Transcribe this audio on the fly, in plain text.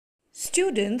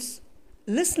Students,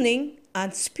 listening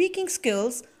and speaking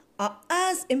skills are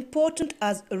as important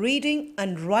as reading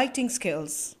and writing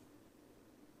skills.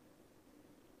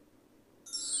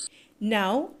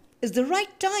 Now is the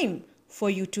right time for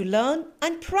you to learn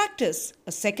and practice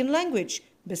a second language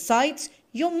besides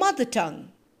your mother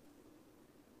tongue.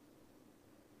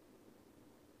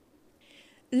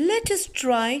 Let us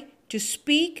try to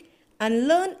speak and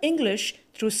learn English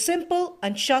through simple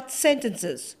and short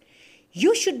sentences.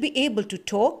 You should be able to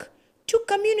talk, to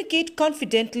communicate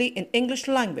confidently in English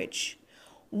language.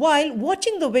 While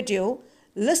watching the video,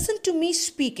 listen to me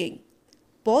speaking.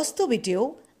 Pause the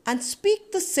video and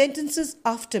speak the sentences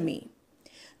after me.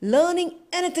 Learning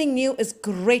anything new is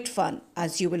great fun,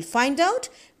 as you will find out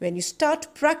when you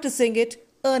start practicing it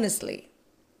earnestly.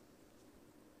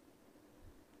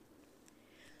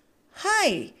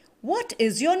 Hi, what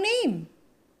is your name?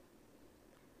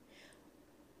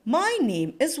 My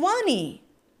name is Vani.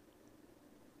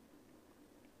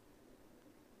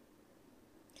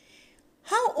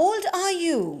 How old are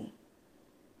you?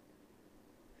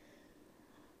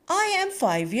 I am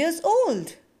 5 years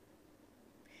old.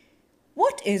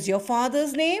 What is your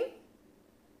father's name?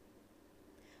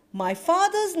 My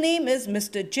father's name is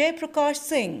Mr. Jay Prakash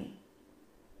Singh.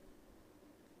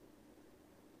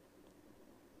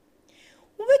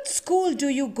 Which school do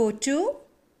you go to?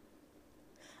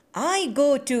 I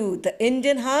go to the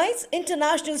Indian Heights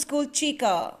International School,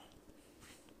 Chika.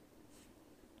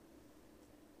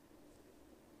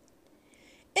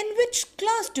 In which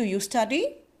class do you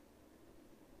study?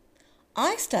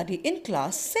 I study in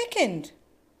class 2nd.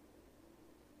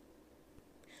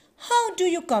 How do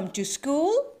you come to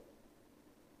school?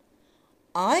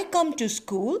 I come to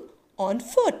school on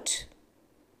foot.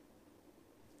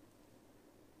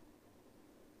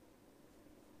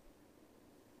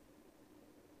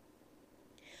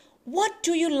 What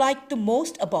do you like the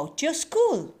most about your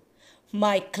school?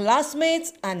 My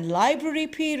classmates and library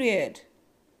period.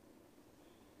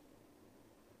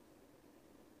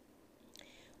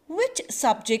 Which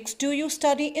subjects do you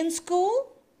study in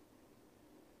school?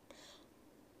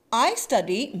 I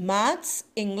study Maths,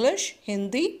 English,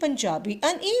 Hindi, Punjabi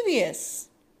and EVS.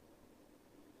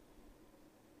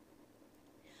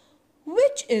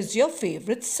 Which is your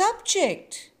favorite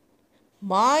subject?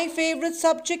 My favorite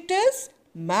subject is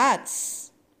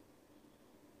Maths.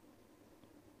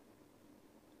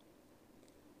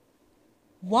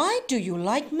 Why do you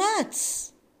like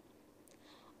Maths?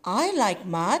 I like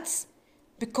Maths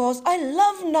because I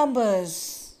love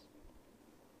numbers.